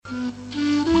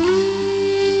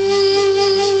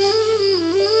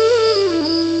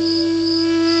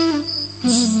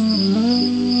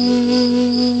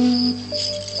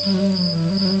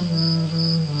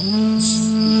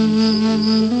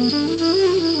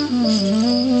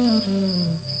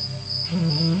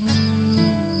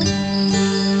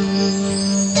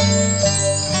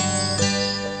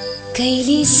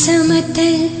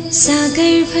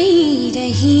सागर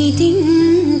भइरहिदिन्छ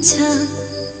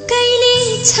कहिले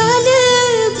छल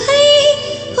भई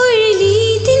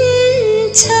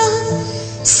उर्लिदिन्छ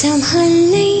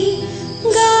सम्हाल्नै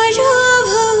गाह्रो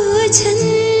भोजन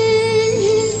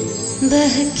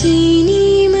बहकिने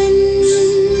मन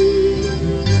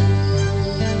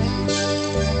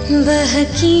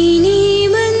बहकिने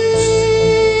मन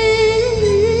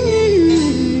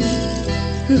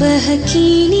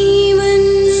बहकिने मन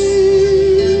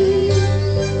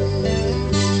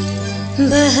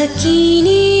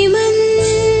बहकिने मन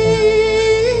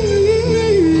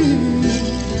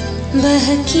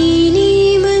बहकिने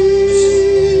मन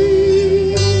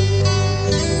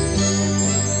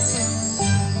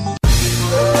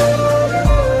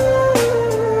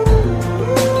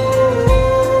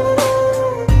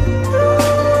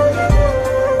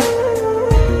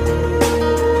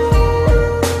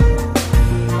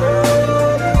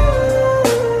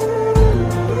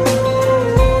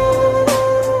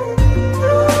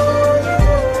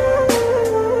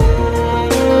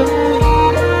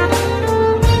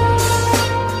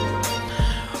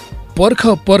पर्ख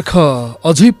पर्ख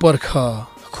अझै पर्ख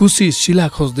खुसी शिला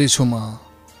खोज्दैछु म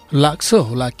लाग्छ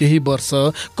होला केही वर्ष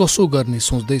कसो गर्ने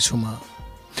सोच्दैछु म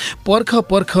पर्ख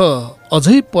पर्ख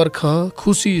अझै पर्ख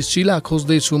खुसी शिला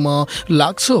खोज्दैछु म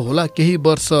लाग्छ होला केही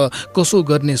वर्ष कसो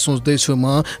गर्ने सोच्दैछु म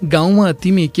गाउँमा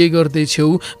तिमी के गर्दैछौ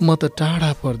म त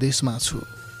टाढा परदेशमा छु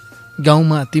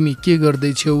गाउँमा तिमी के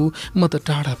गर्दैछौ म त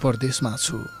टाढा परदेशमा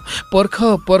छु पर्ख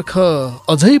पर्ख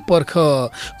अझै पर्ख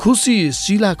खुसी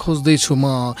शिला खोज्दैछु म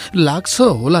लाग्छ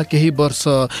होला केही वर्ष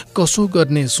कसो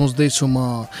गर्ने सोच्दैछु म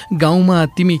गाउँमा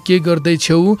तिमी के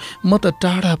गर्दैछौ म त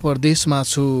टाढा परदेशमा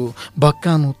छु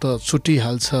भक्कानु त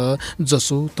छुटिहाल्छ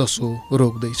जसो तसो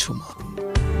रोक्दैछु म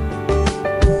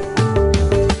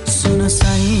सुन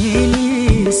साइली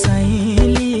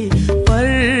साइली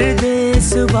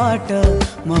परदेशबाट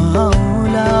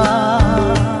माउला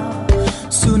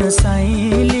सुन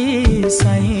साइली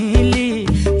साइली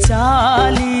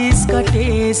 40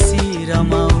 कटेसी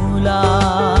रमाउला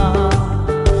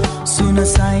सुन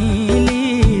साइली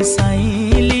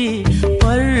साइली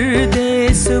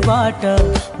परदेशबाट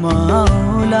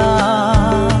माउला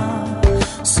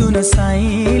सुन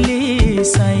साइली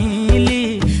साइली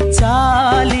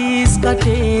 40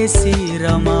 कटेसी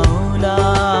रमाउला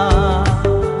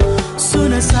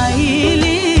सुन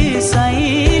साइली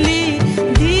साइली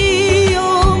दियो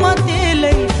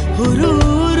मतेलै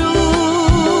हुरुरु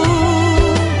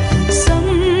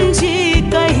सम्झी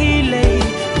कहिल्यै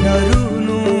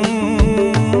नरुनु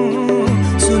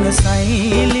सुन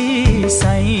साइली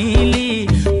साइली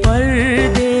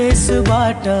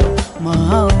परदेशबाट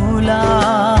माउला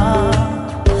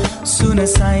सुन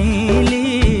साइली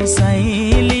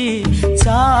साइली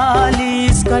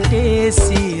 40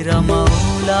 कटेसी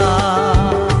रमाउला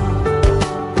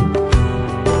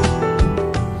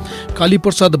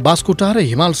कालीप्रसाद बास्कोटा र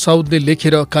हिमाल साउदले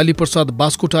लेखेर कालीप्रसाद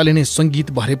बास्कोटाले नै सङ्गीत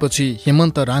भरेपछि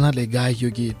हेमन्त राणाले गाए यो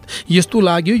गीत यस्तो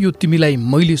लाग्यो यो तिमीलाई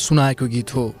मैले सुनाएको गीत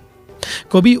हो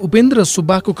कवि उपेन्द्र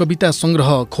सुब्बाको कविता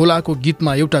संग्रह खोलाको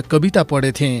गीतमा एउटा कविता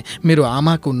पढेथे मेरो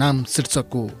आमाको नाम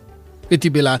शीर्षकको यति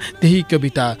बेला त्यही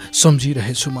कविता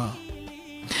सम्झिरहेछु म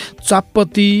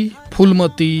चापती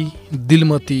फुलमती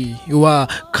दिलमती वा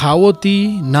खावती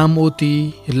नामवती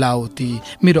लावती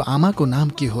मेरो आमाको नाम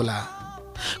के होला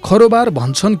खरोबार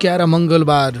भन्छन् क्यारा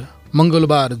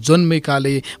मंगलबार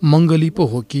जन्मेकाले मंगली पो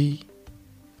हो कि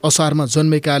असारमा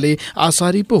जन्मेकाले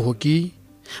आषाढी पो हो कि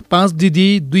 5 दिदी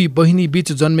 2 बहिनी बीच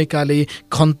जन्मेकाले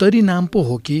खन्तरी नाम पो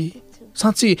हो कि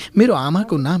साँच्चै मेरो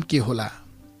आमाको नाम के होला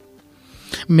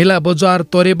मेला बजार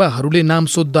तरेबाहरूले नाम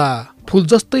सोद्धा फूल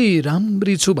जस्तै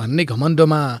राम्री छु भन्ने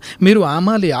घमण्डमा मेरो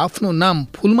आमाले आफ्नो नाम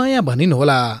फुलमाया भनिन्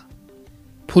होला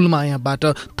फुलमायाबाट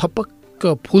थपक्क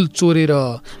फूल चोरेर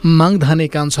माङधाने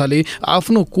कान्छाले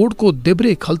आफ्नो कोटको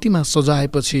देब्रे खल्तीमा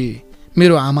सजाएपछि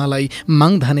मेरो आमालाई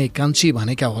माङधाने कान्छी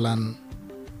भनेका होलान्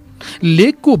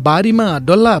लेकको बारीमा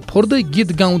डल्ला फोर्दै गीत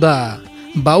गाउँदा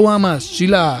बाउआमा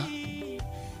शिला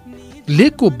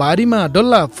लेकको बारीमा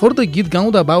डल्ला फोर्दै गीत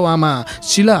गाउँदा बाउआमा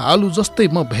शिला आलु जस्तै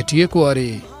म भेटिएको अरे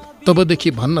तबदेखि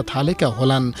भन्न थालेका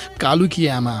होलान् कालुकी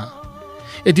आमा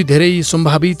यति धेरै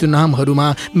सम्भावित नामहरूमा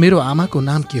मेरो आमाको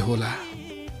नाम के होला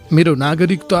मेरो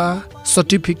नागरिकता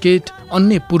सर्टिफिकेट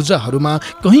अन्य पूर्जाहरूमा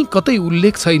कहीँ कतै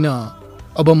उल्लेख छैन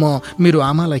अब म मेरो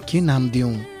आमालाई के नाम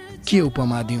दिउँ के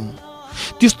उपमा दिउँ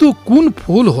त्यस्तो कुन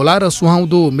फूल होला र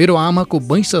सुहाउँदो मेरो आमाको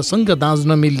वैंशसँग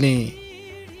दाँज्न मिल्ने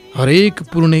हरेक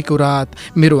पूर्णेको रात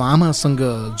मेरो आमासँग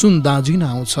जुन दाँजिन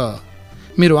आउँछ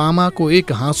मेरो आमाको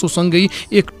एक हाँसोसँगै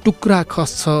एक टुक्रा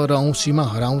खस्छ र औँसीमा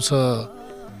हराउँछ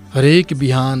हरेक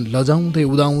बिहान लजाउँदै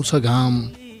उदाउँछ घाम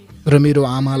र मेरो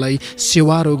आमालाई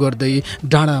सेवारो गर्दै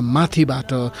डाँडा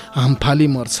माथिबाट हामफाली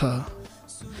मर्छ।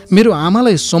 मेरो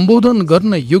आमालाई सम्बोधन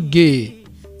गर्न योग्य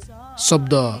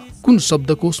शब्द कुन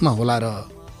शब्दकोशमा होला र?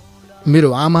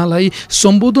 मेरो आमालाई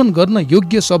सम्बोधन गर्न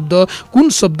योग्य शब्द कुन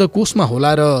शब्दकोशमा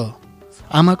होला र?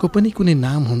 आमाको पनि कुनै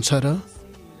नाम हुन्छ र?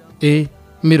 ए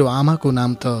मेरो आमाको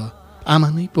नाम त आमा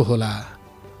नै पो होला।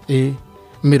 ए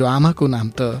मेरो आमाको नाम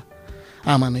त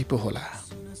आमा नै पो होला।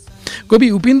 कवि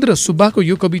उपेन्द्र सुब्बाको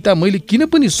यो कविता मैले किन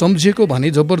पनि सम्झेको भने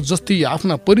जबरजस्ती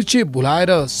आफ्ना परिचय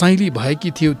भुलाएर साइली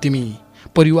भएकी थियौ तिमी।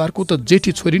 परिवारको त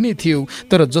जेठी छोरी नै थियौ,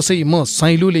 तर जसै म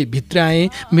साइलोले भित्राएँ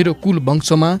मेरो कुल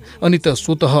वंशमा, अनि त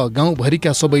स्वतः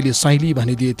गाउँभरिका सबैले साइली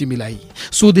भनिदिए तिमीलाई।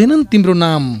 सोधेनन् तिम्रो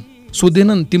नाम,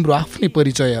 सोधेनन् तिम्रो आफ्नै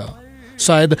परिचय।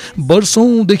 सायद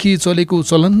वर्षौंदेखि चलेको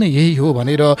चलन नै यही हो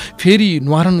भनेर फेरि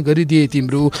न्वारण गरिदिए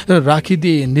तिम्रो र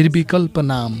राखिदिए निर्विकल्प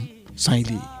नाम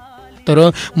साइली। तर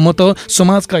म त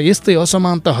समाजका यस्तै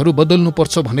असमानताहरू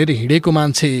बदल्नुपर्छ भनेर हिँडेको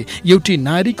मान्छे। एउटी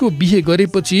नारीको बिहे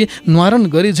गरेपछि न्वारण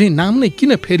गरे झैँ नाम नै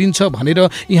किन फेरिन्छ भनेर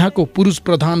यहाँको पुरुष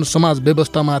प्रधान समाज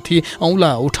व्यवस्थामाथि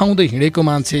औँला उठाउँदै हिँडेको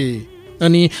मान्छे।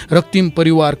 अनि रक्तिम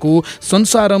परिवारको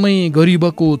संसारमै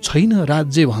गरिबको छैन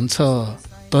राज्य भन्छ,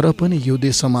 तर पनि यो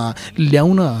देशमा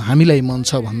ल्याउन हामीलाई मन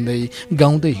छ भन्दै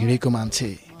गाउँदै हिँडेको मान्छे।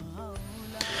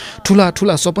 ठुला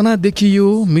ठुला सपना देखियो,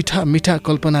 मिठा मिठा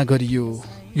कल्पना गरियो,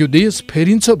 यो देश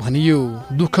फेरिन्छ भनियो,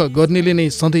 दुःख गर्नेले नै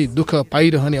सधैँ दुःख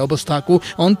पाइरहने अवस्थाको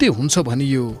अन्त्य हुन्छ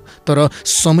भनियो, तर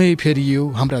समय फेरियो,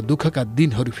 हाम्रा दुःखका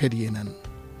दिनहरू फेरिएनन्।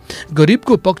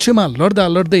 गरिबको पक्षमा लड्दा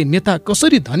लड्दै नेता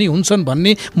कसरी धनी हुन्छन्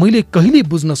भन्ने मैले कहिले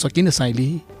बुझ्न सकिनँ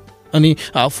साइली। अनि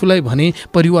आफूलाई भने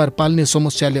परिवार पाल्ने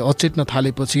समस्याले अचेट्न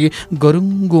थालेपछि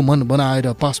गरुङ्गो मन बनाएर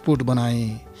पासपोर्ट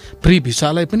बनाएँ। फ्री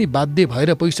भिसालाई पनि बाध्य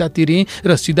भएर पैसा तिरेँ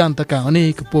र सिद्धान्तका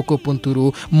अनेक पोको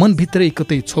पुन्तुरो मनभित्रै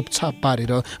कतै छोपछाप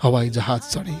पारेर हवाई जहाज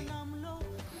चढेँ।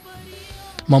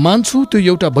 म मान्छु त्यो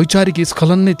एउटा वैचारिक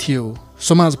स्खलन नै थियो।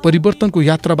 समाज परिवर्तनको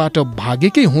यात्राबाट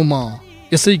भागेकै हुँ म।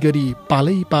 यसै गरी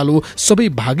पालै पालो सबै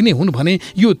भाग्ने हुन् भने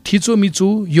यो थिचोमिचो,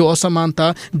 यो असमानता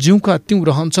जिउका तिउँ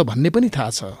रहन्छ भन्ने पनि थाहा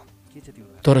छ।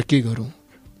 तर के गरौँ,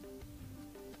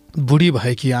 बुढी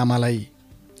भएकी आमालाई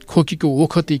खोकीको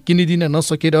ओखती किनिदिन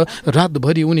नसकेर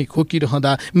रातभरि उनी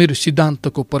खोकिरहँदा मेरो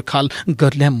सिद्धान्तको पर्खाल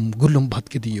गर्ल्याम गुल्लुम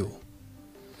भत्किदियो।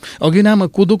 अघिनामा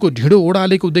कोदोको ढिँडो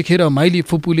ओडालेको देखेर माइली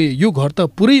फुपूले यो घर त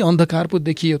पुरै अन्धकार पो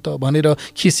देखियो त भनेर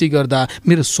खिसी गर्दा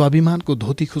मेरो स्वाभिमानको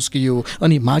धोती खुस्कियो।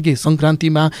 अनि माघे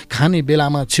सङ्क्रान्तिमा खाने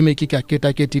बेलामा छिमेकीका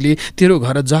केटाकेटीले तेरो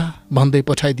घर जा भन्दै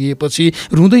पठाइदिएपछि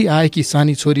रुँदै आएकी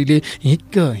सानी छोरीले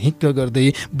हिक्क हिक्क गर्दै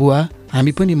बुवा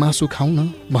हामी पनि मासु खाउँ न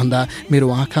भन्दा मेरो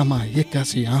आँखामा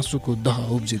एक्कासी आँसुको दह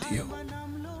उब्जिदियो।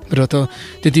 र त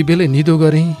त्यति बेलै निदो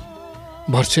गरेँ,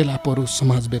 भर्सेला परो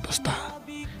समाज व्यवस्था,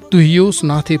 तुहियोस्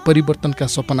नाथे परिवर्तनका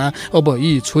सपना, अब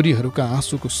यी छोरीहरूका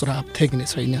आँसुको श्राप थेग्ने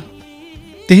छैन।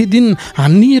 त्यही दिन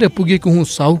हानिएर पुगेको हुँ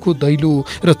साउको दैलो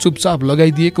र चुपचाप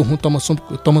लगाइदिएको हुँ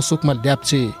तमसुकमा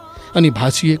ल्याप्चे, अनि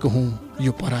भाँचिएको हुँ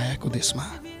यो परायाको देशमा।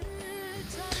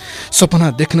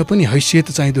 सपना देख्न पनि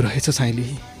हैसियत चाहिँदो रहेछ साइली,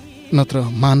 नत्र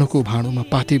मानवको भाँडोमा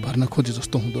पाती भर्न खोजे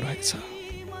जस्तो हुँदो रहेछ।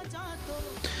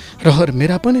 रहर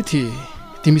मेरा पनि थिए,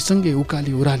 तिमीसँगै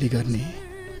उकाली ओह्राली गर्ने,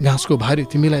 घाँसको भारी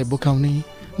तिमीलाई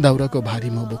बोकाउने, दाउराको भारी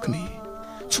म बोक्ने,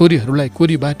 छोरीहरूलाई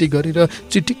कोरी बाटी गरेर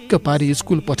चिटिक्क पारी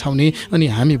स्कुल पठाउने, अनि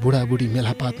हामी बुढाबुढी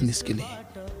मेलापात निस्किने।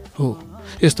 हो,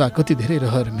 यस्ता कति धेरै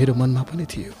रहर मेरो मनमा पनि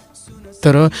थियो।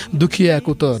 तर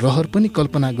दुखियाको त रहर पनि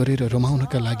कल्पना गरेर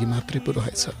रमाउनका लागि मात्रै पो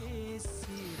रहेछ।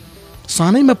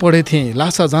 सानैमा पढेथेँ,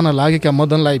 लासा जान लागेका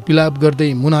मदनलाई बिलाप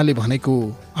गर्दै मुनाले भनेको,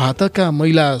 हातका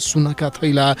मैला सुनका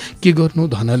थैला के गर्नु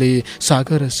धनले,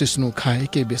 सागर सिस्नु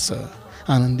खाएकै बेस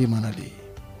आनन्दी मनले।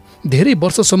 धेरै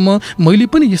वर्षसम्म मैले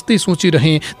पनि यस्तै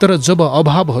सोचिरहेँ, तर जब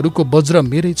अभावहरूको वज्र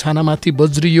मेरै छानामाथि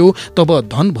बज्रियो तब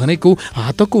धन भनेको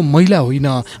हातको मैला होइन,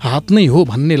 हात नै हो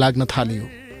भन्ने लाग्न थाल्यो।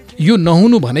 यो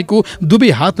नहुनु भनेको दुवै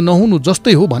हात नहुनु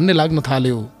जस्तै हो भन्ने लाग्न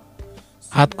थाल्यो।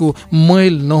 हातको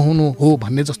मैल नहुनु हो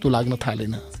भन्ने जस्तो लाग्न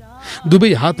थालेन।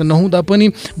 दुवै हात नहुँदा पनि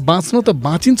बाँच्न त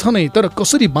बाँचिन्छ नै, तर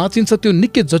कसरी बाँचिन्छ त्यो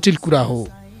निकै जटिल कुरा हो।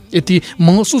 यति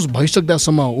महसुस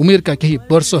भइसक्दासम्म उमेरका केही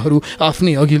वर्षहरू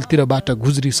आफ्नै अघिल्तिरबाट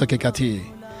गुज्रिसकेका थिए,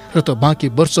 र त बाँकी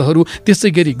वर्षहरू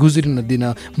त्यसै गरी गुज्रिन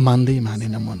दिन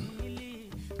मानेन मन।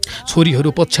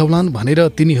 छोरीहरू पछ्याउलान् भनेर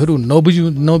तिनीहरू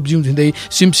नब्जिउँदै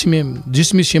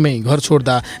जिस्मिसिमै घर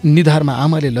छोड्दा निधारमा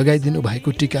आमाले लगाइदिनु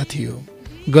भएको टिका थियो।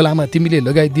 गलामा तिमीले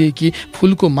लगाइदिए कि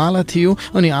फुलको माला थियो,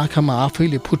 अनि आँखामा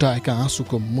आफैले फुटाएका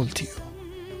आँसुको मूल थियो।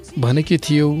 भनेकी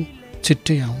थियौ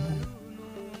छिट्टै आउनु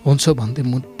हुन्छ भन्दै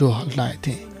मुटो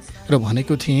हल्लाएथे र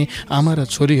भनेको थिएँ आमा र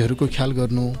छोरीहरूको ख्याल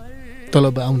गर्नु,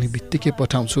 तलब आउने बित्तिकै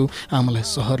पठाउँछु आमालाई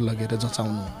सहर लगेर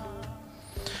जचाउनु।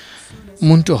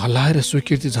 मुन्टो हल्लाएर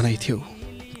स्वीकृति जनाइथ्यो।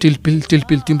 टिलपिल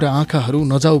टिलपिल तिम्रा आँखाहरू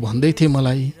नजाऊ भन्दै थिए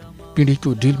मलाई।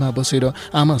 पिँढीको डिलमा बसेर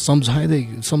आमा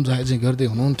सम्झाए गर्दै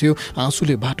हुनुहुन्थ्यो।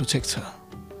 आँसुले बाटो छेक्छ।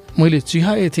 मैले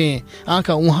चिहाए थिएँ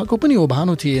आँखा उहाँको पनि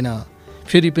ओभानो थिएन।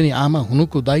 फेरि पनि आमा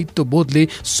हुनुको दायित्व बोधले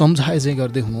सम्झाए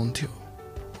गर्दै हुनुहुन्थ्यो।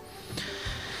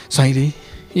 साईले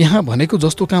यहाँ भनेको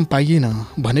जस्तो काम पाइएन,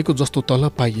 भनेको जस्तो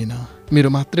तलब पाइएन। मेरो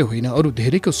मात्रै होइन अरू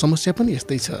धेरैको समस्या पनि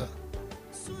यस्तै छ।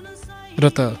 र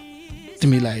त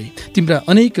तिमीलाई तिम्रा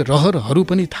अनेक रहरहरू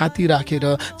पनि थाती राखेर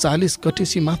 40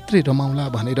 कटेसी मात्रै रमाउला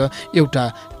भनेर एउटा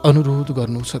अनुरोध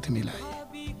गर्नु छ तिमीलाई।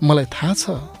 मलाई थाहा छ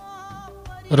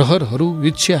रहरहरू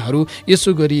इच्छाहरू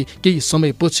यसो गरी केही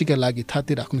समय पछिका लागि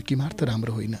थाती राख्नु किमार्थ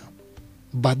राम्रो होइन।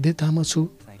 बाध्यतामा छु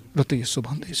र त यसो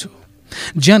भन्दैछु।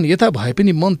 ज्यान यता भए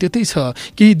पनि मन त्यतै छ।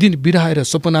 केही दिन बिराएर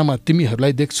सपनामा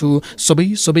तिमीहरूलाई देख्छु।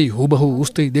 सबै हुबहु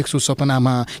उस्तै देख्छु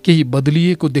सपनामा। केही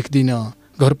बदलिएको देख्दिन।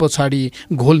 घर पछाडि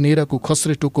घोल नेराको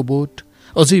खस्रेटोको बोट,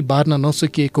 अझै बार्न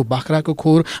नसकिएको बाख्राको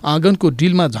खोर, आँगनको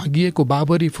डिलमा झाँगिएको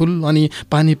बाबरी फुल अनि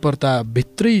पानी पर्दा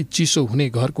भित्रै चिसो हुने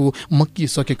घरको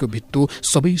मक्किसकेको भित्तो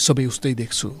सबै उस्तै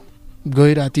देख्छु।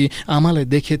 गए राति आमालाई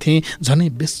देखेथेँ झनै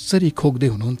बेसरी खोक्दै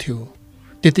हुनुहुन्थ्यो।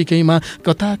 त्यतिकैमा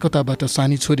कताबाट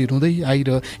सानी छोरी रुँदै आएर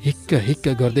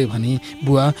हिक्क गर्दै भने,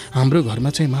 बुवा हाम्रो घरमा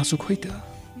चाहिँ मासु खोइ त।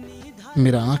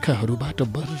 मेरा आँखाहरूबाट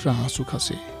बर्र आँसु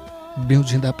खसे।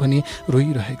 बिउजिँदा पनि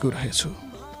रोइरहेको रहेछु।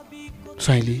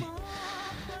 साइली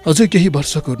अझै केही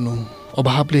वर्ष कुर्नु।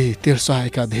 अभावले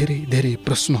तेर्साएका धेरै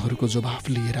प्रश्नहरूको जवाफ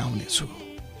लिएर आउनेछु।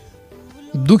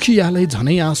 दुखियालाई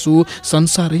झनै आँसु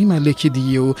संसारैमा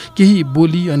लेखिदियो। केही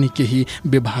बोली अनि केही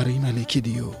व्यवहारैमा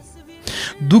लेखिदियो।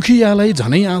 दुखियालाई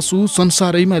झनै आँसु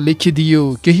संसारैमा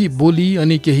लेखिदियो। केही बोली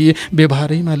अनि केही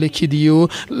व्यवहारैमा लेखिदियो।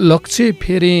 लक्ष्य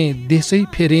फेरे देशै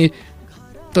फेरे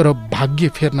तर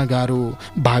भाग्य फेर्न गाह्रो।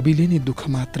 भावीले नि दुःख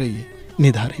मात्रै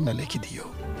निधारैमा लेखिदियो।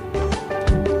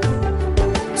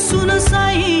 सुन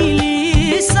साइली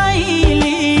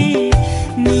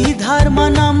निधारमा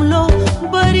नाम्लो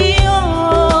बरियो।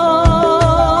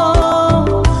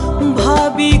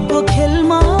 भावीको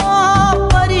खेलमा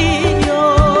परियो।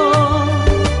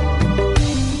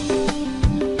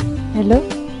 हेलो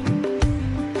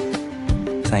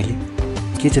साइली,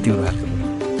 के छ तिम्रो हाल?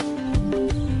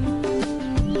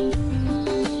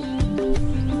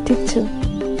 ठिक छु।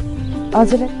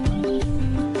 हजुरलाई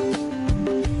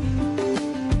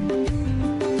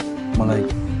मलाई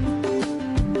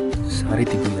साह्रै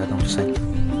तिम्रो याद आउँछ साइली।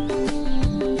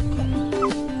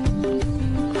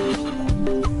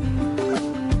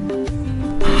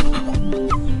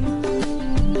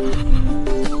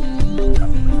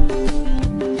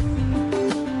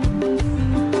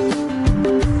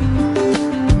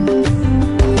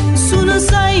 सुन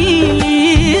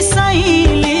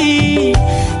साइली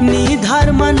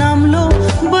निधारमा नाम्लो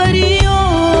बरियो।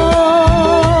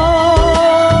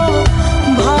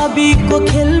 भावीको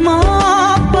खेलमा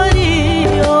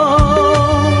परियो।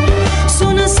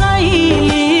 सुन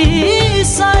साइली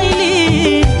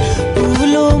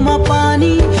फुलोमा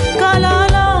पानी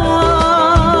कालाला।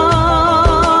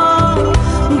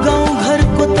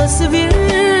 गाउँघरको तस्बिर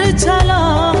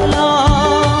छलाला।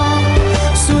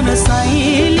 सुन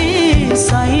साइली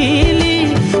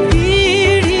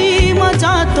पिँढीमा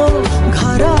जातो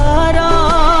घरारा।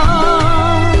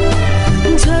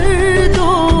 झर्दो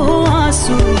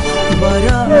आँसु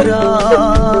बरारा।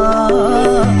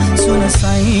 सुन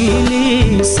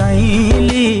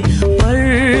साइली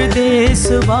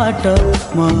परदेशबाट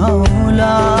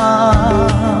माउला।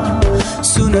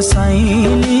 सुन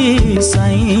साइली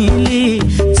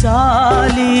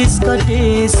 40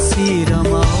 कटेसी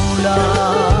रमाउला।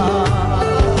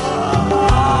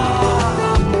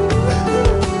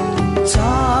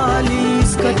 40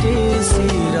 कटेसी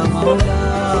रमाउला।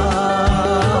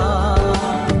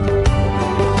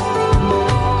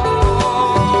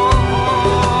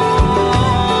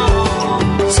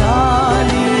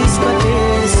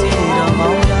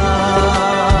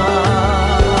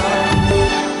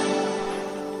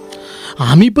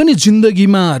 हामी पनि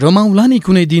जिन्दगीमा रमाउला नि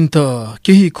कुनै दिन त।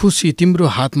 केही खुसी तिम्रो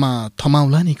हातमा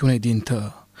थमाउला नि कुनै दिन त।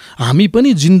 हामी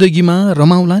पनि जिन्दगीमा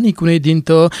रमाउला नि कुनै दिन त।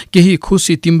 केही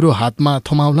खुसी तिम्रो हातमा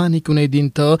थमाउला नि कुनै दिन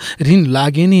त। ऋण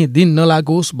लागे नि दिन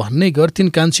नलागोस् भन्ने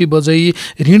गर्थिन् कान्छी बजै।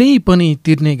 ऋणै पनि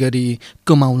तिर्ने गरी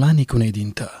कमाउला नि कुनै दिन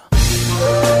त।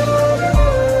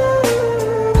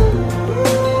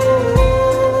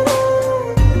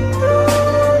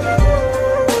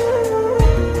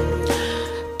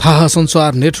 थाहा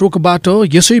संसार नेटवर्कबाट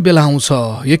यसै बेला आउँछ।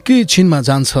 एकैछिनमा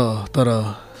जान्छ तर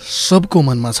सबको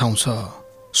मनमा छाउँछ।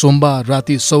 सोमबार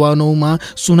राति 9:15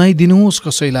 सुनाइदिनुहोस्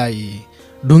कसैलाई।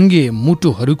 ढुङ्गे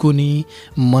मुटुहरूको नि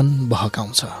मन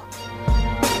बहकाउँछ।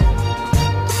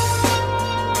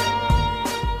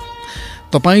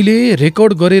 तपाईले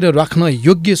रेकर्ड गरेर राख्न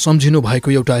योग्य सम्झिनु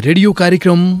भएको एउटा रेडियो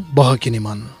कार्यक्रम बहकिने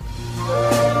मन।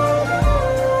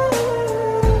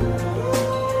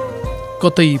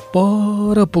 कतै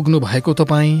पर पुग्नु भएको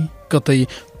तपाईँ, कतै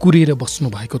कुरेर बस्नु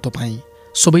भएको तपाईँ,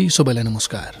 सबैलाई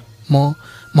नमस्कार। म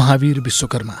महावीर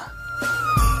विश्वकर्मा।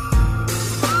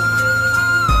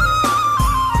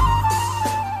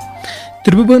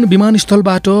 त्रिभुवन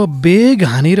विमानस्थलबाट बेग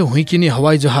हानेर हुइकिने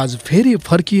हवाईजहाज फेरि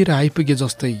फर्किएर आइपुगे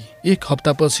जस्तै एक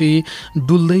हप्तापछि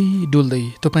डुल्दै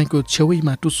डुल्दै तपाईँको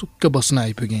छेउमा टुसुक्क बस्न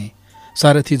आइपुगेँ।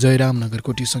 सारथी जयराम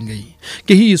नगरकोटीसँगै।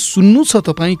 केही सुन्नु छ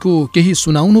तपाईँको, केही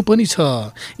सुनाउनु पनि छ,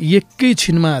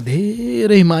 एकैछिनमा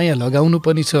धेरै माया लगाउनु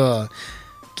पनि छ।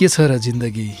 के छ र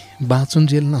जिन्दगी,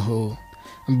 बाँचुन्जेल न हो,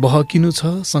 बहकिनु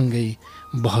छ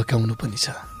सँगै बहकाउनु पनि छ।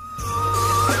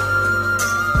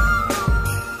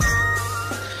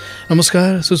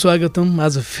 नमस्कार, सुस्वागतम।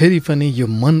 आज फेरि पनि यो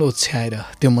मन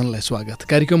ओछ्याएर त्यो मनलाई स्वागत।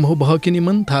 कार्यक्रम हो बहकिने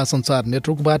मन, थाहा संसार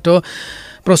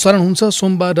नेटवर्कबाट प्रसारण हुन्छ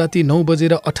सोमबार राति 9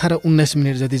 बजेर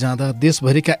 18-19 जति जाँदा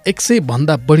देशभरिका 100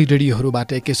 भन्दा बढी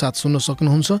रेडियोहरूबाट एकैसाथ सुन्न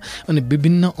सक्नुहुन्छ अनि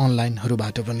विभिन्न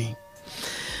अनलाइनहरूबाट पनि।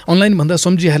 अनलाइन भन्दा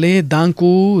सम्झिहाले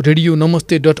दाङको रेडियो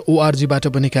नमस्ते.org-बाट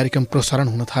पनि कार्यक्रम प्रसारण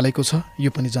हुन थालेको छ। यो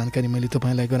पनि जानकारी मैले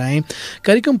तपाईँलाई गराएँ।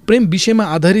 कार्यक्रम प्रेम विषयमा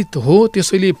आधारित हो,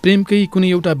 त्यसैले प्रेमकै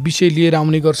कुनै एउटा विषय लिएर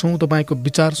आउने गर्छौँ। तपाईँको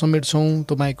विचार समेट्छौँ,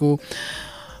 तपाईँको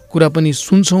कुरा पनि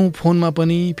सुन्छौँ, फोनमा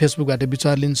पनि फेसबुकबाट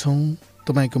विचार लिन्छौँ,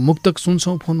 तपाईँको मुक्तक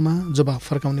सुन्छौँ, फोनमा जवाफ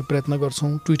फर्काउने प्रयत्न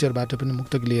गर्छौँ, ट्विटरबाट पनि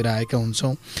मुक्तक लिएर आएका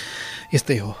हुन्छौँ।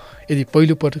 यस्तै हो। यदि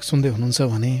पहिलोपटक सुन्दै हुनुहुन्छ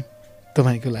भने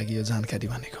तपाईँको लागि यो जानकारी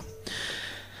भनेको।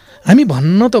 हामी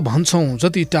भन्न त भन्छौँ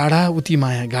जति टाढा उति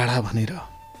माया गाढा भनेर,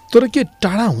 तर के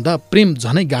टाढा हुँदा प्रेम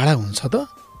झनै गाढा हुन्छ त?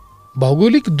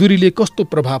 भौगोलिक दूरीले कस्तो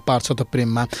प्रभाव पार्छ त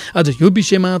प्रेममा? आज यो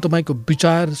विषयमा तपाईँको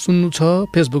विचार सुन्नु छ,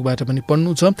 फेसबुकबाट पनि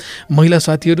पढ्नु छ। महिला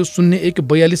साथीहरू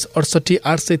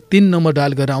 0142683803 नम्बर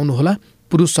डायल गरेर आउनुहोला।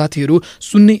 पुरुष साथीहरू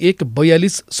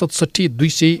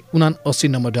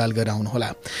 0142670279 नम्बर डायल गरेर आउनुहोला।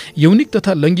 यौनिक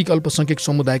तथा लैङ्गिक अल्पसङ्ख्यक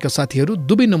समुदायका साथीहरू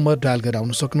दुवै नम्बर डायल गरेर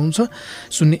आउन सक्नुहुन्छ।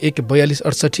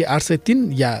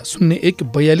 0142683803 या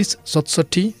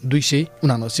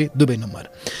 0142670279 दुवै नम्बर।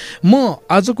 म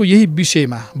आजको यही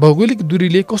विषयमा भौगोलिक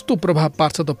दूरीले कस्तो प्रभाव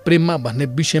पार्छ त प्रेममा भन्ने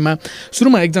विषयमा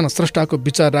सुरुमा एकजना स्रष्टाको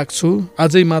विचार राख्छु।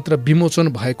 आजै मात्र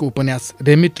विमोचन भएको उपन्यास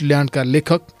रेमिटल्यान्डका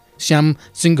लेखक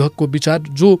श्याम सिंहको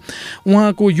विचार, जो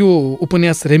उहाँको यो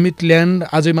उपन्यास रेमिटल्यान्ड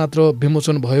आजै मात्र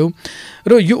विमोचन भयो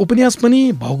र यो उपन्यास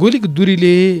पनि भौगोलिक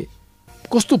दूरीले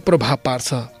कस्तो प्रभाव पार्छ,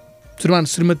 श्रीमान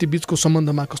श्रीमती बीचको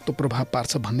सम्बन्धमा कस्तो प्रभाव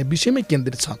पार्छ भन्ने विषयमै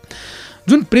केन्द्रित छ,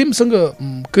 जुन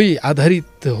प्रेमसँगकै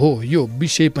आधारित हो। यो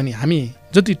विषय पनि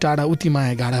हामी जति टाढा उति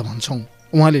माया गाढा भन्छौँ।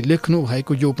 उहाँले लेख्नु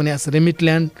भएको यो उपन्यास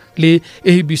रेमिटल्यान्डले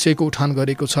यही विषयको उठान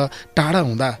गरेको छ, टाढा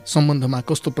हुँदा सम्बन्धमा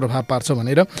कस्तो प्रभाव पार्छ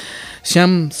भनेर।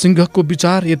 श्याम सिंहको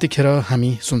विचार यतिखेर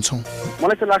हामी सुन्छौँ।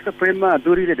 मलाई चाहिँ लाग्छ प्रेममा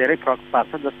दूरीले धेरै फरक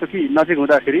पार्छ। जस्तो कि नजिक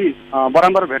हुँदाखेरि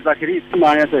बराबर भेट्दाखेरि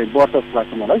माया चाहिँ बढ्छ जस्तो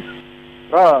लाग्छ मलाई,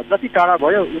 र जति टाढा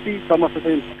भयो उति समस्या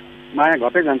चाहिँ माया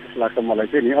घट्दै जान्छ जस्तो लाग्छ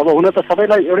मलाई चाहिँ नि। अब हुन त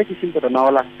सबैलाई एउटै किसिमको त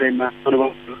नहोला प्रेममा अनुभव,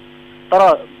 तर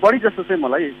बढी जस्तो चाहिँ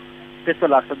मलाई त्यस्तो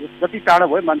लाग्छ। जति टाढो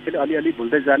भयो मान्छेले अलिअलि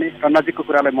भुल्दै जाने र नजिकको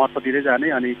कुरालाई महत्त्व दिँदै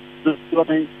जाने, अनि जो कुरो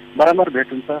चाहिँ बराबर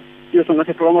भेट हुन्छ त्योसँग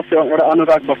चाहिँ क्रमश एउटा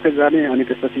अनुराग बस्दै जाने, अनि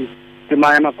त्यसपछि त्यो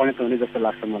मायामा परिणत हुने जस्तो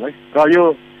लाग्छ मलाई। र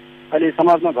यो अहिले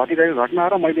समाजमा घटिरहेको घटना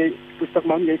र मैले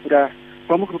पुस्तकमा पनि यही कुरा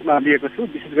प्रमुख रूपमा लिएको छु।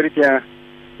 विशेष गरी त्यहाँ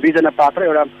दुईजना पात्र,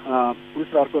 एउटा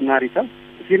पुरुष र अर्को नारी छ।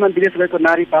 श्रीमान विदेश गएको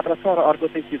नारी पात्र छ, र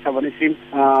अर्को चाहिँ के छ भने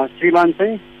श्रीमान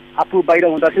चाहिँ आफू बाहिर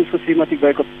हुँदा चाहिँ उसको श्रीमती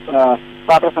गएको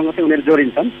पात्रसँग चाहिँ उनीहरू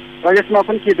जोडिन्छन्। र यसमा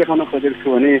पनि के देखाउन खोजेको छु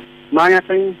भने माया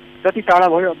चाहिँ जति टाढा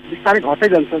भयो बिस्तारै घट्दै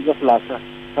जान्छ जस्तो लाग्छ।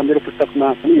 मेरो पुस्तकमा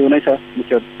पनि यो नै छ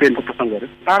मुख्य प्रेमको प्रसङ्गहरू।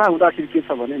 टाढा हुँदाखेरि के छ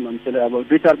भने मान्छेले अब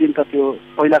 2-4 दिन त त्यो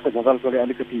पहिलाको झगल्कोले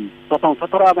अलिकति सताउँछ,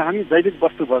 तर अब हामी जैविक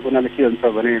वस्तु भएको हुनाले के हुन्छ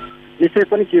भने निश्चय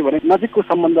पनि के भने नजिकको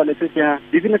सम्बन्धले चाहिँ त्यहाँ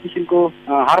विभिन्न किसिमको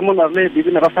हार्मोनहरूले,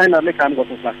 विभिन्न रसायनहरूले काम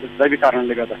गर्छ लाग्छ जैविक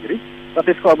कारणले गर्दाखेरि। र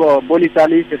त्यसको अब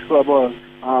बोलीचाली, त्यसको अब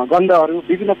गन्धहरू,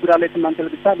 विभिन्न कुराले चाहिँ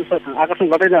मान्छेले बिस्तारै बिस्तारै आकर्षण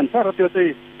गर्दै जान्छ, र त्यो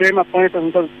चाहिँ प्रेममा परिणत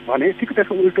हुन्छ भने ठिक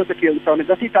त्यसको उल्टो चाहिँ के हुन्छ भने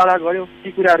जति टाढा गयो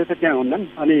ती कुराहरू चाहिँ त्यहाँ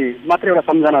हुन्नन्, अनि मात्र एउटा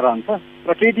सम्झना रहन्छ।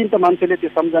 र केही दिन त मान्छेले त्यो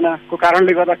सम्झनाको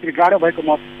कारणले गर्दाखेरि गाह्रो भएको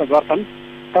महसुस त गर्छन्,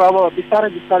 तर अब बिस्तारै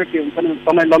बिस्तारै के हुन्छ भने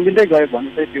समय लम्बिँदै गयो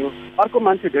भने चाहिँ त्यो अर्को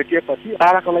मान्छे भेटिएपछि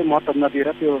टाढाकोलाई महत्त्व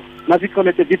नदिएर त्यो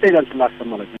नजिककोले चाहिँ जित्दै जान्छ लाग्छ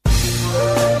मलाई।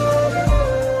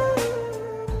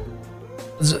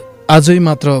 आजै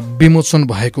मात्र विमोचन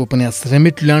भएको उपन्यास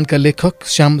रेमिटल्यान्डका लेखक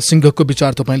श्याम सिंहको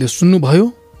विचार तपाईँले सुन्नुभयो।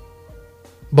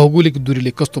 भौगोलिक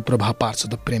दूरीले कस्तो प्रभाव पार्छ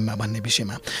त प्रेममा भन्ने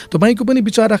विषयमा तपाईँको पनि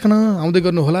विचार राख्न आउँदै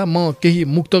गर्नुहोला। म केही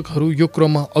मुक्तकहरू यो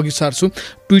क्रममा अघि सार्छु।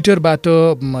 ट्विटरबाट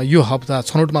यो हप्ता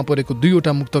छनौटमा परेको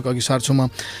 2वटा मुक्तक अघि सार्छु म।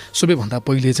 सबैभन्दा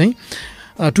पहिले चाहिँ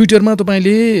ट्विटरमा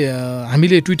तपाईँले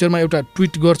हामीले ट्विटरमा एउटा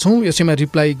ट्विट गर्छौँ, यसैमा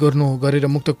रिप्लाई गरेर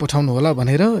मुक्तक पठाउनु होला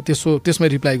भनेर त्यसमै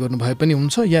रिप्लाई गर्नुभए पनि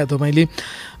हुन्छ, या तपाईँले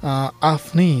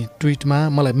आफ्नै ट्विटमा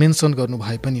मलाई मेन्सन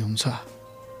गर्नुभए पनि हुन्छ।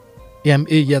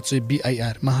 MA या चाहिँ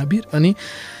BIR महावीर अनि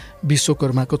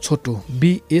विश्वकर्माको छोटो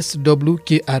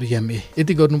BSWKRMA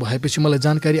यति गर्नुभएपछि मलाई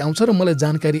जानकारी आउँछ र मलाई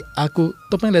जानकारी आएको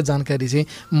तपाईँलाई जानकारी चाहिँ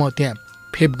म त्यहाँ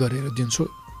फेभ गरेर दिन्छु,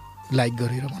 लाइक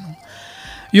गरेर भनौँ।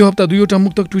 यो हप्ता 2वटा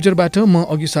मुक्तक ट्विटरबाट म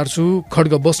अघि सार्छु।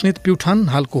 खड्ग बस्नेत प्युठान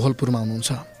हाल कोहलपुरमा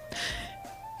हुनुहुन्छ।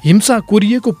 हिंसा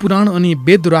कोरिएको पुराण अनि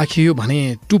वेद राखियो भने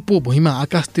टुप्पो भुइँमा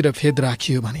आकाशतिर फेद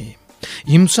राखियो भने।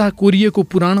 हिंसा कोरिएको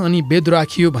पुराण अनि वेद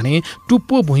राखियो भने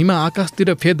टुप्पो भुइँमा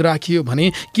आकाशतिर फेद राखियो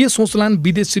भने के सोच्लान्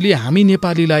विदेशीले हामी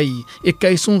नेपालीलाई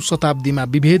 21औं शताब्दीमा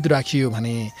विभेद राखियो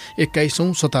भने।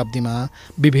 21औं शताब्दीमा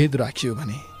विभेद राखियो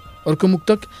भने। अर्को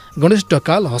मुक्तक गणेश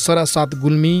ढकाल हसरा सात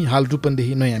गुल्मी हाल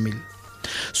रूपन्देही नयाँ मिल।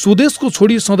 स्वदेशको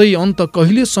छोडी सधैँ अन्त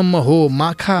कहिलेसम्म हो,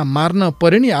 माखा मार्न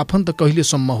पर्ने आफन्त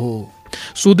कहिलेसम्म हो।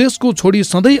 स्वदेशको छोडी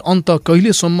सधैँ अन्त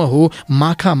कहिलेसम्म हो,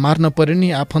 माखा मार्न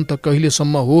पर्ने आफन्त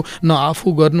कहिलेसम्म हो। न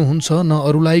आफू गर्नुहुन्छ न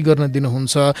अरूलाई गर्न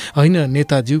दिनुहुन्छ, होइन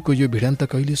नेताज्यूको यो भिडन्त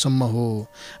कहिलेसम्म हो,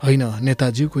 होइन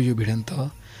नेताज्यूको यो भिडन्त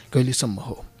कहिलेसम्म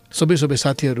हो। सबै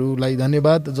साथीहरूलाई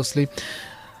धन्यवाद जसले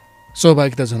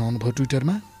सहभागिता जनाउनु भयो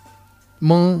ट्विटरमा।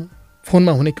 म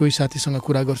फोनमा हुने कोही साथीसँग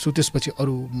कुरा गर्छु, त्यसपछि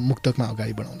अरू मुक्तकमा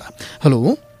अगाडि बढाउँदा। हेलो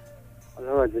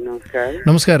हजुर नमस्कार।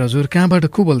 नमस्कार हजुर, कहाँबाट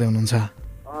को बोल्दै हुनुहुन्छ?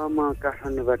 म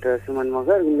काठमाडौँबाट सुमन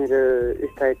मगर, मेरो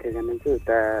स्थायी ठेगाना चाहिँ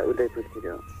उता उदयपुरतिर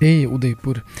हो। ए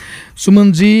उदयपुर।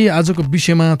 सुमनजी, आजको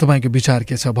विषयमा तपाईँको विचार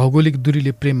के छ? भौगोलिक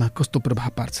दूरीले प्रेममा कस्तो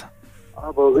प्रभाव पार्छ?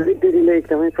 भौगोलिक दूरीले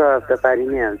एकदमै प्रभाव त पारि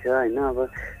नै हाल्छ होइन। अब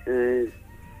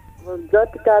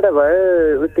जति टाढा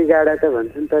भयो उति गाडा त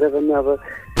भन्छन्, तर पनि अब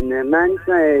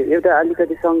मानिसमा एउटा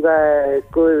अलिकति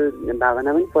शङ्काको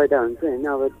भावना पनि पैदा हुन्छ होइन।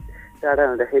 अब टाढा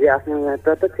हुँदाखेरि आफ्नो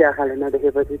प्रत्यक्ष आँखाले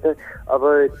नदेखेपछि त अब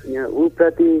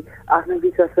ऊप्रति आफ्नो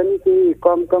विश्वास पनि केही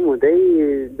कम हुँदै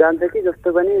जान्छ कि जस्तो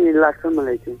पनि लाग्छ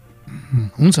मलाई चाहिँ।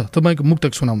 हुन्छ, तपाईँको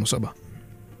मुक्तक सुनाउनुहोस् अब।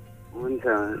 हुन्छ।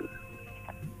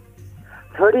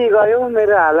 छोडी गयो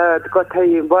मेरो हालत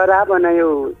कथै बरा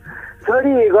बनायो,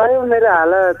 छोडी गयो मेरो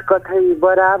हालत कथै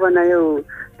बरा बनायो।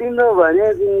 तिम्रो भने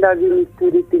जिन्दगी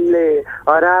मिस्त्री तिमीले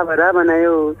हराभरा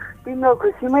बनायो, तिम्रो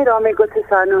खुसीमै रमेको छ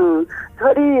सानो।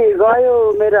 छोडी गयो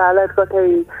मेरो हालत कथै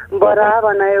बरा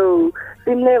बनायो,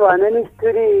 तिमीले भने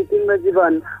मिस्त्री तिम्रो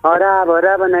जीवन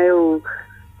हराभरा बनायो।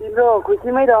 तिम्रो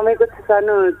खुसीमै रमेको छ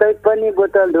सानो, तै पनि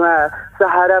बोतल धुवा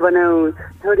सहारा बनायो।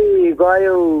 छोडी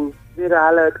गयो मेरो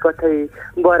हालत कथै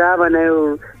बरा बनायो,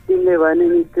 तिमीले भने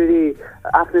मिस्त्री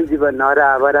आफ्नो जीवन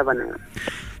हराभरा बनायो।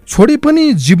 छोडे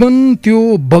पनि जीवन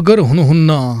त्यो बगर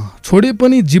हुनुहुन्न, छोडे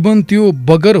पनि जीवन त्यो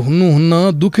बगर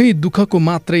हुनुहुन्न, दुखै दुःखको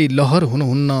मात्रै लहर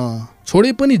हुनुहुन्न।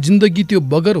 छोडे पनि जिन्दगी त्यो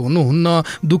बगर हुनुहुन्न,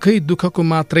 दुखै दुःखको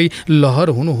मात्रै लहर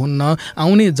हुनुहुन्न।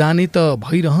 आउने जाने त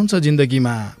भइरहन्छ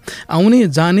जिन्दगीमा, आउने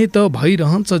जाने त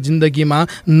भइरहन्छ जिन्दगीमा।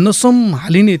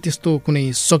 नसम्हालिने त्यस्तो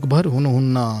कुनै सकभर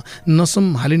हुनुहुन्न,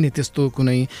 नसम्हालिने त्यस्तो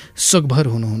कुनै सकभर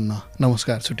हुनुहुन्न।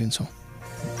 नमस्कार, छुट्टिन्छौँ।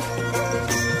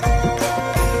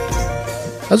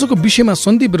 आजको विषयमा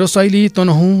सन्दीप रसाइली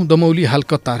तनहुँ दमौली हाल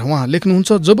कतार। उहाँ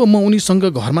लेख्नुहुन्छ, जब म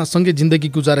उनीसँग घरमा सँगै जिन्दगी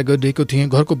गुजारा गरिरहेको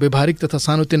थिएँ, घरको व्यावहारिक तथा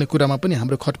सानोतिनो कुरामा पनि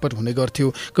हाम्रो खटपट हुने गर्थ्यो।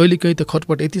 कहिलेकाहीँ त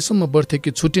खटपट यतिसम्म बढ्थ्यो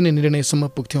कि छुट्टिने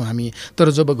निर्णयसम्म पुग्थ्यौँ हामी। तर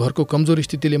जब घरको कमजोर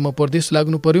स्थितिले म परदेश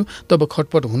लाग्नु पर्यो, तब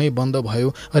खटपट हुनै बन्द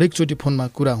भयो। हरेकचोटि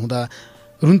फोनमा कुरा हुँदा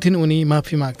रुन्थिन् उनी,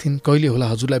 माफी माग्थिन्, कहिले होला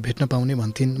हजुरलाई भेट्न पाउने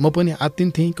भन्थिन्। म पनि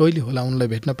आत्तिन्थेँ, कहिले होला उनलाई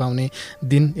भेट्न पाउने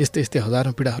दिन। यस्तै यस्तै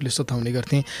हजारौँ पीडाहरूले सताउने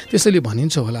गर्थेँ। त्यसैले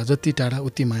भनिन्छ होला जति टाढा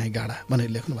उति माया गाडा भनेर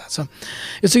लेख्नु भएको छ।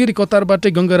 यसै गरी कतारबाटै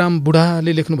गङ्गाराम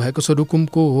बुढाले लेख्नु भएको छ,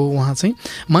 रुकुमको हो उहाँ चाहिँ।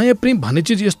 माया प्रेम भन्ने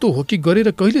चिज यस्तो हो कि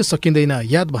गरेर कहिले सकिँदैन।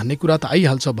 याद भन्ने कुरा त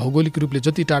आइहाल्छ, भौगोलिक रूपले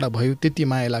जति टाढा भयो त्यति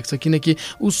माया लाग्छ,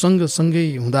 किनकि ऊ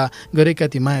सँगसँगै हुँदा गरेका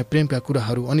ती माया प्रेमका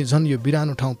कुराहरू, अनि झन् यो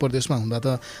बिरानो ठाउँ परदेशमा हुँदा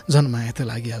त झन् माया त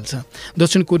लागिहाल्छ।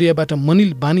 दक्षिण कोरियाबाट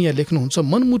मनिल बानिया लेख्नुहुन्छ,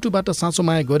 मनमुटुबाट साँचो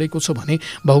माया गरेको छ भने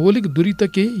भौगोलिक दूरी त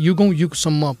के युगौँ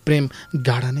युगसम्म प्रेम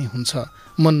गाढा नै हुन्छ।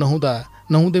 मन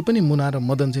नहुँदै पनि मुना र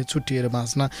मदन चाहिँ छुट्टिएर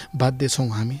बाँच्न बाध्य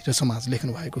छौँ हामी र समाज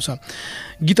लेख्नु भएको छ।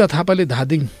 गीता थापाले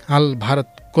धादिङ हाल भारत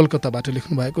कोलकाताबाट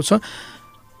लेख्नु भएको छ,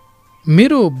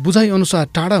 मेरो बुझाइअनुसार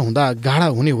टाढा हुँदा गाढा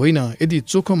हुने होइन, यदि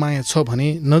चोखो माया छ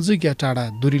भने नजिक या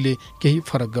टाढा दूरीले केही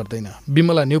फरक गर्दैन।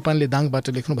 विमला न्यौपानेले दाङबाट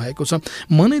लेख्नु भएको छ,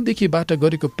 मनैदेखिबाट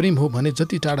गरेको प्रेम हो भने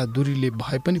जति टाढा दूरीले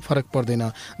भए पनि फरक पर्दैन।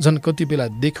 झन् कति बेला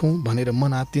देखौँ भनेर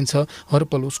मन आत्तिन्छ, हर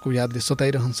पल उसको यादले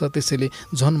सताइरहन्छ, त्यसैले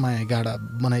झन् माया गाढा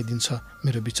बनाइदिन्छ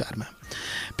मेरो विचारमा।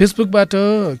 फेसबुकबाट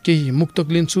केही मुक्तक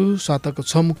लिन्छु। साताको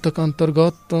 6 मुक्तक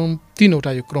अन्तर्गत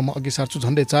 3वटा यो क्रम अघि सार्छु।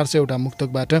 झन्डै 400वटा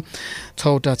मुक्तकबाट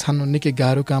 6वटा छान्नु निकै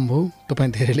गाह्रो काम हो।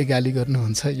 तपाईँ धेरैले गाली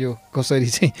गर्नुहुन्छ यो कसरी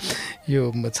चाहिँ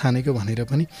यो छानेको भनेर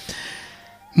पनि।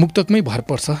 मुक्तकमै भर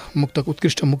पर्छ, मुक्तक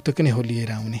उत्कृष्ट मुक्तक नै हो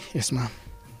लिएर आउने यसमा।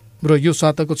 र यो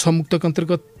साताको 6 मुक्तक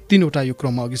अन्तर्गत 3वटा यो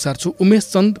क्रम अघि सार्छु।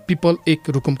 उमेश चन्द पिपल 1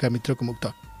 रुकुमका मित्रको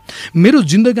मुक्तक। मेरो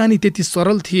जिन्दगानी त्यति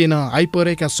सरल थिएन,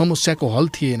 आइपरेका समस्याको हल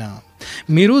थिएन।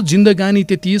 मेरो जिन्दगानी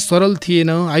त्यति सरल थिएन,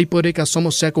 आइपरेका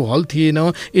समस्याको हल थिएन।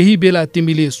 यही बेला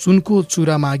तिमीले सुनको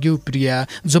चुरा माग्यौ प्रिया,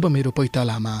 जब मेरो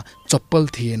पैतालामा चप्पल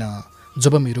थिएन,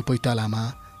 जब मेरो पैतालामा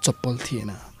चप्पल थिएन।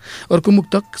 अर्को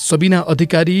मुक्तक सबिना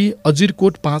अधिकारी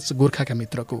अजिरकोट 5 गोर्खाका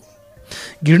मित्रको।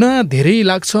 घृणा धेरै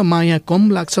लाग्छ माया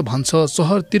कम लाग्छ भन्छ,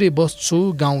 सहरतिरै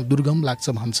बस्छु गाउँ दुर्गम लाग्छ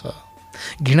भन्छ।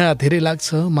 घृणा धेरै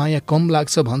लाग्छ माया कम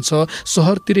लाग्छ भन्छ,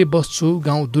 सहरतिरै बस्छु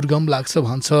गाउँ दुर्गम लाग्छ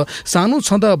भन्छ। सानो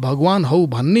छँदा भगवान हौ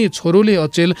भन्ने छोरोले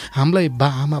अचेल, हामीलाई बा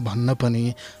आमा भन्न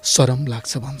पनि शरम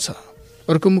लाग्छ भन्छ।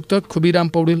 अर्को मुक्तक खुबीराम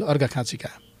पौडेल अर्घाखाँचीका।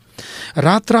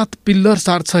 रात रात पिल्लर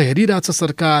सार्छ हेरिरहेछ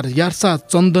सरकार, यार्सा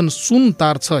चन्दन सुन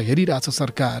तार्छ हेरिरहेछ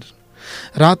सरकार।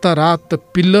 रातारात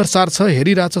पिल्लर सार्छ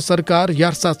हेरिरहेछ सरकार,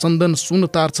 यार्सा चन्दन सुन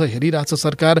तार्छ हेरिरहेछ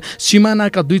सरकार।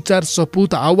 सिमानाका 2-4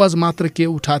 सपुत आवाज मात्र के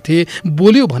उठाथे,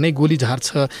 बोल्यो भने गोली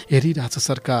झार्छ हेरिरहेछ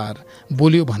सरकार,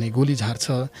 बोल्यो भने गोली झार्छ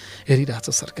हेरिरहेछ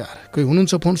सरकार। कोही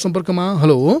हुनुहुन्छ फोन सम्पर्कमा?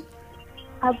 हेलो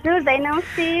हजुर दाइ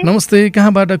नमस्ते। नमस्ते,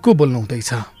 कहाँबाट को बोल्नु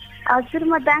हुँदैछ? हजुर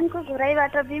म दाङको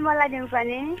घोराइबाट विमला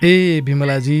न्यौपाने। ए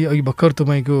विमलाजी, अघि भर्खर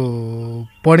तपाईँको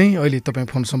पढेँ, अहिले तपाईँ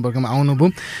फोन सम्पर्कमा आउनुभयो।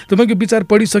 तपाईँको विचार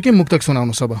पढिसके, मुक्तक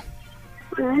सुनाउनुहोस् अब।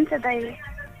 हुन्छ दाइ।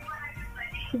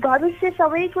 भविष्य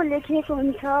सबैको लेखिएको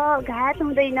हुन्छ, घात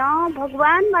हुँदैन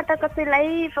भगवानबाट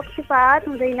कसैलाई पक्षपात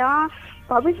हुँदैन।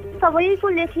 भविष्य सबैको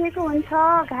लेखिएको हुन्छ,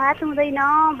 घात हुँदैन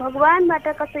भगवानबाट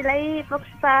कसैलाई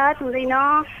पक्षपात हुँदैन।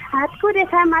 हातको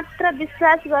रेखा मात्र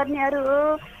विश्वास गर्नेहरू हो,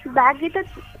 भाग्य त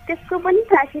त्यसको पनि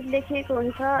तासिर लेखिएको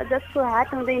हुन्छ जसको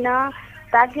हात हुँदैन।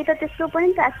 भाग्य त त्यसको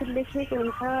पनि तासिर लेखिएको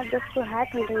हुन्छ जसको हात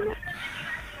हुँदैन।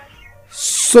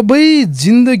 सबै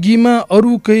जिन्दगीमा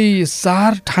अरूकै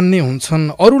सार ठान्ने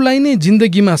हुन्छन्, अरूलाई नै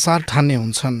जिन्दगीमा सार ठान्ने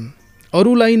हुन्छन्,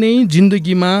 अरूलाई नै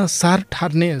जिन्दगीमा सार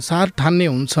ठान्ने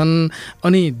हुन्छन्,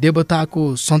 अनि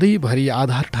देवताको सधैँभरि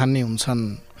आधार ठान्ने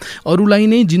हुन्छन्। अरूलाई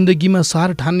नै जिन्दगीमा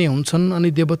सार ठान्ने हुन्छन्, अनि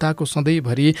देवताको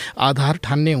सधैँभरि आधार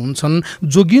ठान्ने हुन्छन्।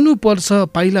 जोगिनु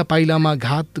पर्छ पाइला पाइलामा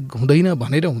घात हुँदैन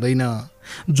भनेर हुँदैन,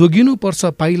 जोगिनु पर्छ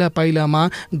पाइला पाइलामा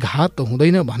घात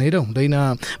हुँदैन भनेर हुँदैन।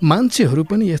 मान्छेहरू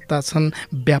पनि यस्ता छन्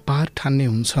व्यापार ठान्ने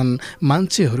हुन्छन्,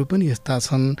 मान्छेहरू पनि यस्ता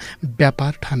छन्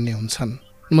व्यापार ठान्ने हुन्छन्।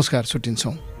 नमस्कार,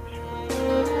 छुट्टिन्छौँ।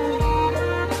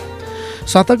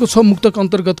 साताको 6 मुक्तक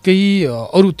अन्तर्गत केही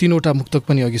अरू 3वटा मुक्तक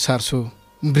पनि अघि सार्छु।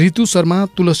 ऋतु शर्मा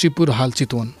तुलसीपुर हाल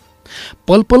चितवन।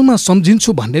 पल पलमा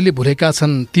सम्झिन्छु भन्नेले भुलेका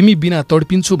छन्, तिमी बिना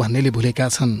तडपिन्छु भन्नेले भुलेका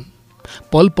छन्।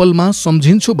 पल पलमा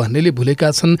सम्झिन्छु भन्नेले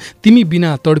भुलेका छन्, तिमी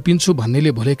बिना तडपिन्छु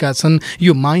भन्नेले भुलेका छन्।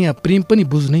 यो माया प्रेम पनि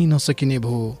बुझ्नै नसकिने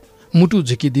भो, मुटु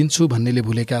झिकिदिन्छु भन्नेले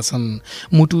भुलेका छन्,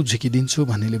 मुटु झिकिदिन्छु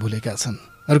भन्नेले भुलेका छन्।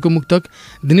 अर्को मुक्तक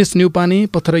दिनेश न्यौपाने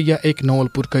पथरैया 1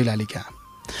 नवलपुर कैलालीका।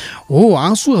 हो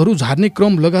आँसुहरू झार्ने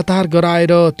क्रम लगातार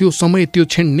गराएर, त्यो समय त्यो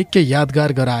क्षण निकै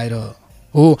यादगार गराएर।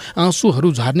 हो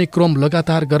आँसुहरू झार्ने क्रम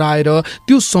लगातार गराएर,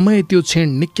 त्यो समय त्यो क्षण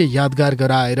निकै यादगार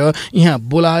गराएर। यहाँ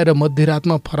बोलाएर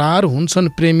मध्यरातमा फरार हुन्छन्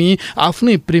प्रेमी,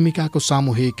 आफ्नै प्रेमिकाको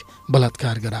सामूहिक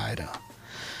बलात्कार गराएर।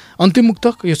 अन्तिम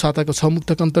मुक्तक यो साताको 6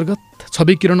 मुक्तक अन्तर्गत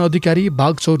छवि किरण अधिकारी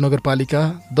बागचौर नगरपालिका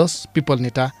 10 पिपल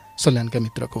नेटा सल्यानका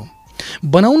मित्रको।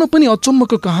 बनाउन पनि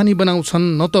अचम्मको कहानी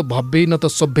बनाउँछन्, न त भव्य न त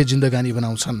सभ्य जिन्दगानी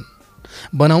बनाउँछन्।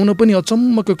 बनाउन पनि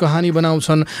अचम्मको कहानी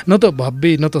बनाउँछन्, न त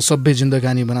भव्य न त सभ्य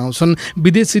जिन्दगानी बनाउँछन्।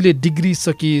 विदेशीले डिग्री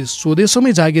सकी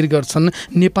स्वदेशमै जागिर गर्छन्,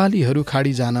 नेपालीहरू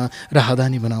खाडी जान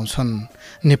राहदानी बनाउँछन्,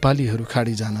 नेपालीहरू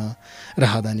खाडी जान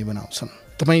राहदानी बनाउँछन्।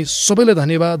 तपाईँ सबैलाई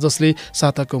धन्यवाद जसले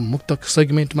साताको मुक्तक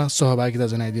सेगमेन्टमा सहभागिता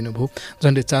जनाइदिनु भयो।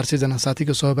 झन्डै 400 जना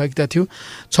साथीको सहभागिता थियो।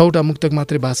 6वटा मुक्तक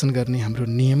मात्रै वाचन गर्ने हाम्रो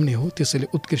नियम नै हो,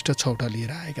 त्यसैले उत्कृष्ट 6वटा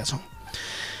लिएर आएका छौँ।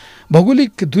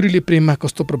 भौगोलिक दूरीले प्रेममा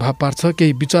कस्तो प्रभाव पार्छ,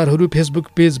 केही विचारहरू फेसबुक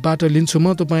पेजबाट लिन्छु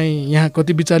म। तपाईँ यहाँ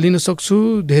कति विचार लिन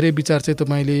सक्छु? धेरै विचार चाहिँ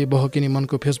तपाईँले बहकिने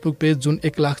मनको फेसबुक पेज, जुन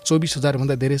 1,24,000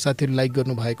 भन्दा धेरै साथीहरू लाइक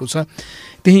गर्नुभएको छ,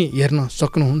 त्यहीँ हेर्न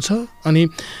सक्नुहुन्छ। अनि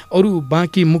अरू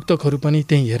बाँकी मुक्तकहरू पनि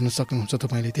त्यहीँ हेर्न सक्नुहुन्छ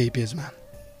तपाईँले त्यही पेजमा।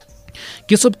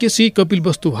 केशव केसी कपिल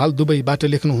वस्तु हाल दुबईबाट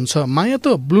लेख्नुहुन्छ माया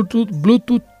त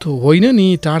ब्लुटुथ होइन नि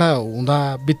टाढा हुँदा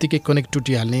बित्तिकै कनेक्ट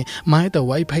टुटिहाल्ने माया त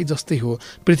वाइफाई जस्तै हो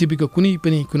पृथ्वीको कुनै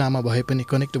पनि कुनामा भए पनि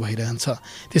कनेक्ट भइरहन्छ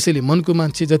त्यसैले मनको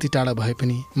मान्छे जति टाढा भए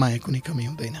पनि माया कुनै कमी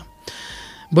हुँदैन।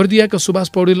 बर्दियाका सुभाष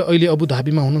पौडेल अहिले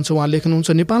अबुधाबीमा हुनुहुन्छ। उहाँ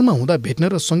लेख्नुहुन्छ नेपालमा हुँदा भेट्न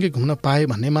र सँगै घुम्न पाए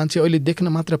भन्ने मान्छे अहिले देख्न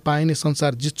मात्र पाए नै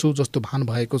संसार जित्छु जस्तो भान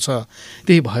भएको छ।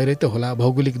 त्यही भएरै त होला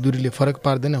भौगोलिक दूरीले फरक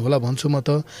पार्दैन होला भन्छु म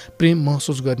त। प्रेम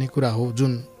महसुस गर्ने कुरा हो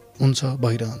जुन हुन्छ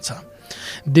भइरहन्छ।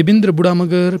 देवेन्द्र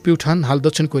बुढामगर प्युठान हाल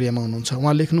दक्षिण कोरियामा हुनुहुन्छ।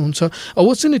 उहाँ लेख्नुहुन्छ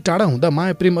अवश्य नै टाढा हुँदा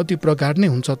माया प्रेम अति प्रगाढ नै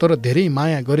हुन्छ तर धेरै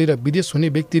माया गरेर विदेश हुने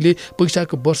व्यक्तिले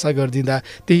पैसाको वर्षा गरिदिँदा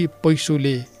त्यही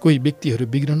पैसोले कोही व्यक्तिहरू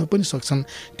बिग्रन पनि सक्छन्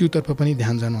त्योतर्फ पनि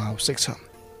ध्यान जानु आवश्यक छ।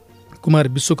 कुमार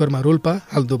विश्वकर्मा रोल्पा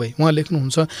हाल दुबई उहाँ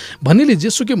लेख्नुहुन्छ भन्नेले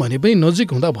जेसुकै भने पनि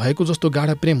नजिक हुँदा भएको जस्तो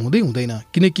गाढा प्रेम हुँदैन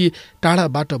किनकि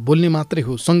टाढाबाट बोल्ने मात्रै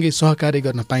हो सँगै सहकार्य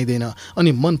गर्न पाइँदैन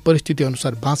अनि मन परिस्थिति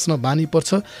अनुसार बाँच्न बानी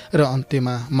पर्छ र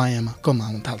अन्त्यमा मायामा कम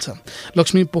आउन थाल्छ।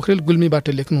 लक्ष्मी पोखरेल गुल्मीबाट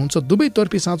लेख्नुहुन्छ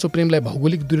दुवैतर्फी साँचो प्रेमलाई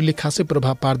भौगोलिक दूरीले खासै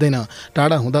प्रभाव पार्दैन।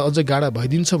 टाढा हुँदा अझ गाढा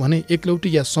भइदिन्छ भने एकलौटी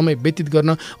या समय व्यतीत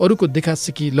गर्न अरूको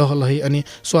देखासिकी लहलही अनि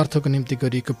स्वार्थको निम्ति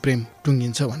गरिएको प्रेम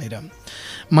टुङ्गिन्छ भनेर।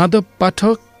 माधव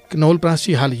पाठक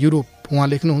नवलप्रासी हाल युरोप उहाँ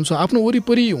लेख्नुहुन्छ आफ्नो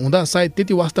वरिपरि हुँदा सायद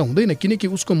त्यति वास्ता हुँदैन किनकि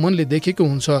उसको मनले देखेको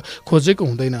हुन्छ खोजेको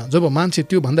हुँदैन। जब मान्छे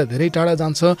त्योभन्दा धेरै टाढा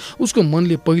जान्छ उसको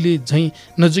मनले पहिले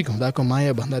झैँ नजिक हुँदाको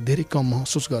माया भन्दा धेरै कम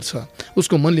महसुस गर्छ।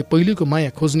 उसको मनले पहिलेको माया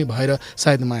खोज्ने भएर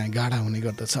सायद माया गाढा हुने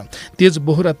गर्दछ। तेज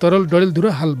बोहरा तरल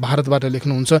डडेलधुरा हाल भारतबाट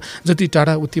लेख्नुहुन्छ जति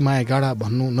टाढा उति माया गाढा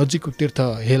भन्नु नजिकको तीर्थ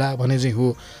हेला भने चाहिँ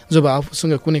हो। जब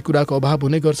आफूसँग कुनै कुराको अभाव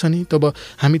हुने गर्छ नि तब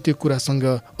हामी त्यो कुरासँग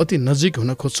अति नजिक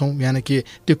हुन खोज्छौँ यानि कि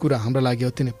त्यो कुरा हाम्रो लागि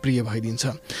अति नै प्रिय भइदिन्छ।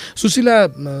 सुशीला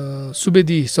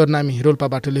सुवेदी सरनामी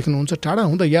रोल्पाबाट लेख्नुहुन्छ टाढा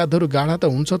हुँदा यादहरू गाढा त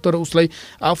हुन्छ तर उसलाई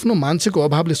आफ्नो मान्छेको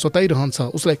अभावले सताइरहन्छ।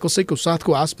 उसलाई कसैको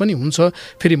साथको आश पनि हुन्छ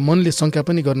फेरि मनले शङ्का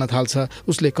पनि गर्न थाल्छ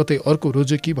उसले कतै अर्को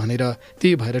रोज्यो कि भनेर।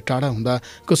 त्यही भएर टाढा हुँदा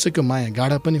कसैको माया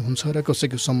गाढा पनि हुन्छ र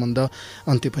कसैको सम्बन्ध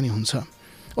अन्त्य पनि हुन्छ।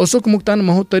 अशोक मुक्तान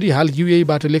महोत्तरी हाल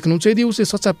युएबाट लेख्नुहुन्छ यदि उसले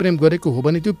सच्चा प्रेम गरेको हो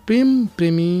भने त्यो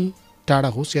प्रेमी टाढा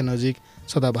होस् या नजिक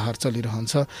सदाबहार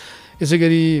चलिरहन्छ। यसै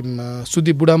गरी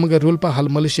सुदीप बुढामगर रोल्पा हाल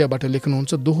मलेसियाबाट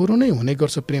लेख्नुहुन्छ दोहोरो नै हुने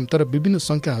गर्छ प्रेम तर विभिन्न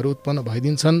शङ्काहरू उत्पन्न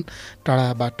भइदिन्छन्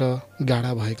टाढाबाट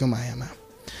गाढा भएको मायामा।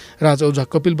 राज औझा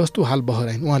कपिल वस्तु हाल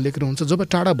बहराइन उहाँ लेख्नुहुन्छ जब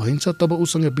टाढा भइन्छ तब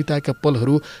उसँग बिताएका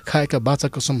पलहरू खाएका बाचा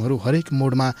कसमहरू हरेक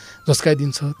मोडमा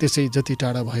झस्काइदिन्छ त्यसै जति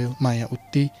टाढा भयो माया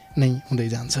उति नै हुँदै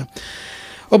जान्छ।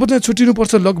 अब चाहिँ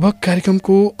छुट्टिनुपर्छ लगभग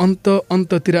कार्यक्रमको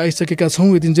अन्ततिर आइसकेका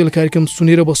छौँ। यतिन्जेल कार्यक्रम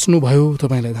सुनेर बस्नुभयो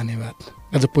तपाईँलाई धन्यवाद।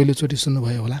 आज पहिलोचोटि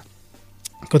सुन्नुभयो होला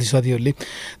कति साथीहरूले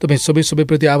तपाईँ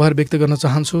सबैप्रति आभार व्यक्त गर्न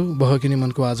चाहन्छु। बहकिने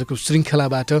मनको आजको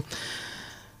श्रृङ्खलाबाट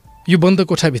यो बन्द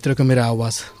कोठाभित्रको मेरो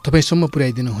आवाज तपाईँसम्म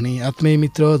पुर्याइदिनु हुने आत्मीय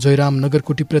मित्र जयराम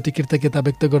नगरकोटीप्रति कृतज्ञता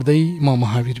व्यक्त गर्दै म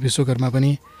महावीर विश्वकर्मा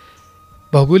पनि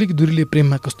भौगोलिक दूरीले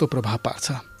प्रेममा कस्तो प्रभाव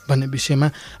पार्छ भन्ने विषयमा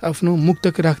आफ्नो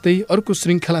मुक्तक राख्दै अर्को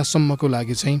श्रृङ्खलासम्मको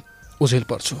लागि चाहिँ ओझेल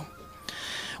पर्छु।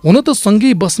 हुन त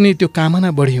सँगै बस्ने त्यो कामना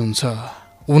बढी हुन्छ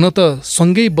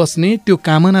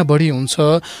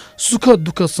सुख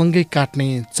दुःख सँगै काट्ने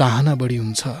चाहना बढी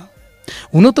हुन्छ।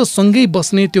 हुन त सँगै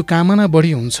बस्ने त्यो कामना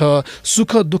बढी हुन्छ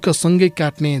सुख दुःख सँगै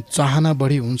काट्ने चाहना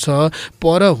बढी हुन्छ।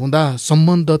 पर हुँदा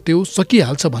सम्बन्ध त्यो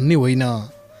सकिहाल्छ भन्ने होइन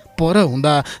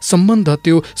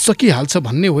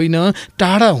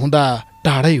टाढा हुँदा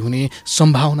टाढै हुने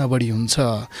सम्भावना बढी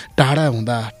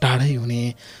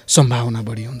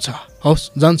हुन्छ। हवस्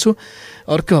जान्छु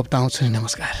अर्को हप्ता आउँछु।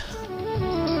 नमस्कार।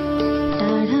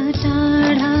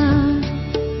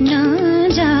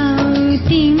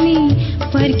 तिमी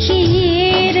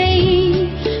पर्खिएरै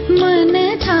मन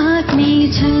थाक्ने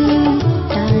छ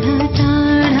टाढा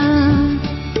टाढा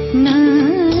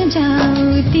नजाऊ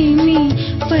तिमी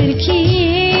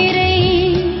पर्खिएरै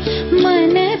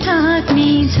मन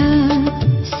थाक्ने छ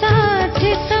साथ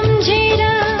सम्झेर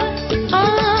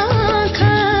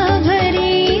आँखा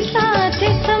भरी साथ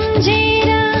सम्झेर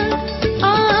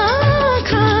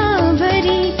आँखा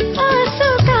भरी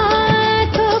आँसुका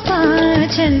थोपा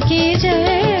छल्के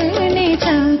जर्ने छ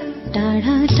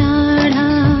टाढा टाढा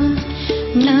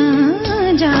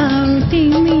नजाऊ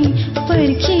तिमी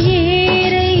पर्खिए